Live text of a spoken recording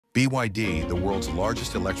BYD, the world's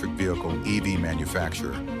largest electric vehicle EV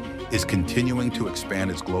manufacturer, is continuing to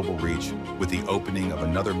expand its global reach with the opening of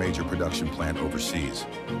another major production plant overseas.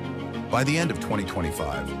 By the end of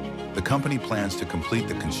 2025, the company plans to complete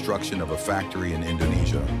the construction of a factory in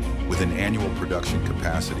Indonesia with an annual production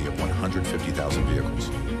capacity of 150,000 vehicles.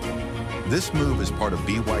 This move is part of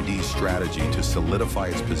BYD's strategy to solidify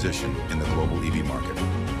its position in the global EV market.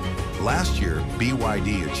 Last year,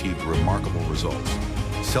 BYD achieved remarkable results,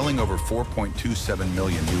 selling over 4.27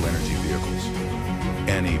 million new energy vehicles,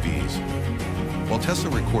 NEVs. While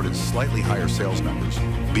Tesla recorded slightly higher sales numbers,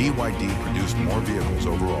 BYD produced more vehicles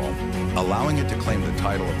overall, allowing it to claim the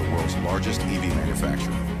title of the world's largest EV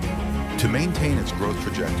manufacturer. To maintain its growth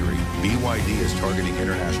trajectory, BYD is targeting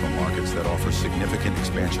international markets that offer significant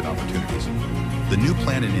expansion opportunities. The new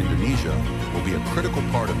plant in Indonesia will be a critical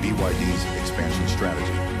part of BYD's expansion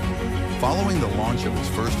strategy. Following the launch of its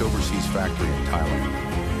first overseas factory in Thailand,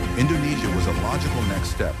 Indonesia was a logical next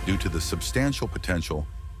step due to the substantial potential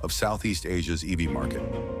of Southeast Asia's EV market.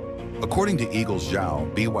 According to Eagles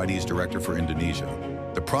Zhao, BYD's director for Indonesia,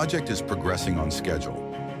 the project is progressing on schedule,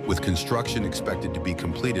 with construction expected to be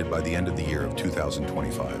completed by the end of the year of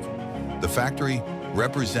 2025. The factory,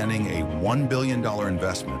 representing a $1 billion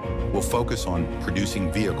investment, will focus on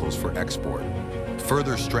producing vehicles for export,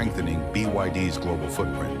 further strengthening BYD's global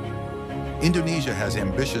footprint. Indonesia has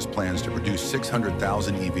ambitious plans to produce 600,000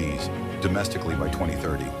 EVs domestically by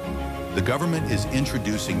 2030. The government is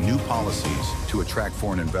introducing new policies to attract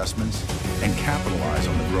foreign investments and capitalize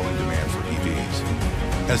on the growing demand for EVs.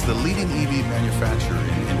 As the leading EV manufacturer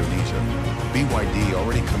in Indonesia, BYD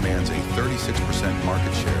already commands a 36%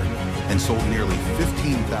 market share and sold nearly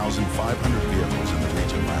 15,500 vehicles in the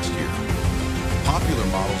region last year. Popular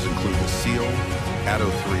models include the Seal, Atto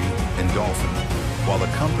 3, and Dolphin, while the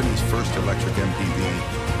company's first electric MPV,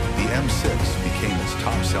 the M6, became its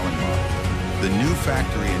top-selling model. The new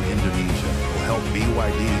factory in Indonesia will help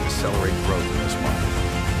BYD accelerate growth in this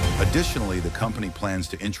market. Additionally, the company plans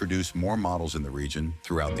to introduce more models in the region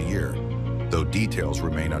throughout the year, though details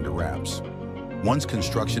remain under wraps. Once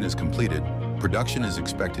construction is completed, production is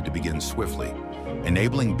expected to begin swiftly,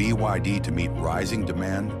 enabling BYD to meet rising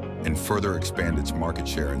demand and further expand its market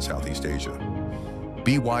share in Southeast Asia.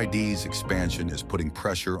 BYD's expansion is putting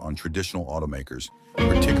pressure on traditional automakers,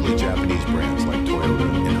 particularly Japanese brands like Toyota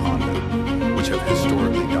and Honda, which have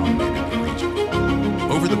historically dominated the region.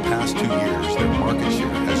 Over the past 2 years, their market share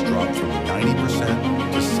has dropped from 90%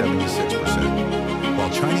 to 76%, while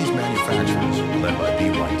Chinese manufacturers, led by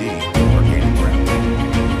BYD, are gaining ground.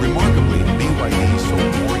 Remarkably, BYD sold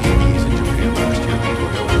more EVs in Japan last year than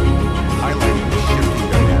Toyota, highlighting the shifting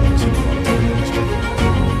dynamics in the automotive industry.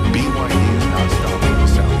 BYD is not stopping.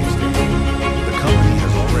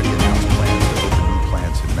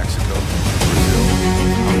 Mexico, Brazil,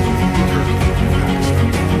 Hungary, Turkey, and Pakistan.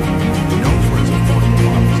 Known for its affordable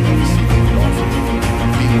models like the Seal and Dolphin,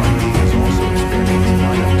 BYD is also expanding its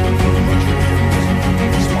lineup to include luxury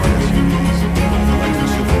vehicles, smart SUVs, electric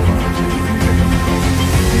supercars, and even pickup trucks.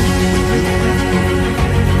 With new plans to make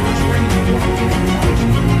a diverse range of models being launched,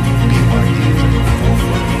 BYD is at the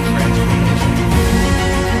forefront of transformation.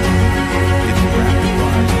 Its rapid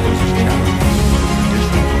rise poses challenges for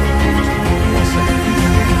traditional automakers while setting new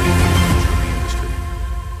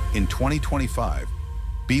in 2025,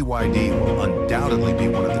 BYD will undoubtedly be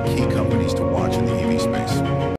one of the key companies to watch in the EV space.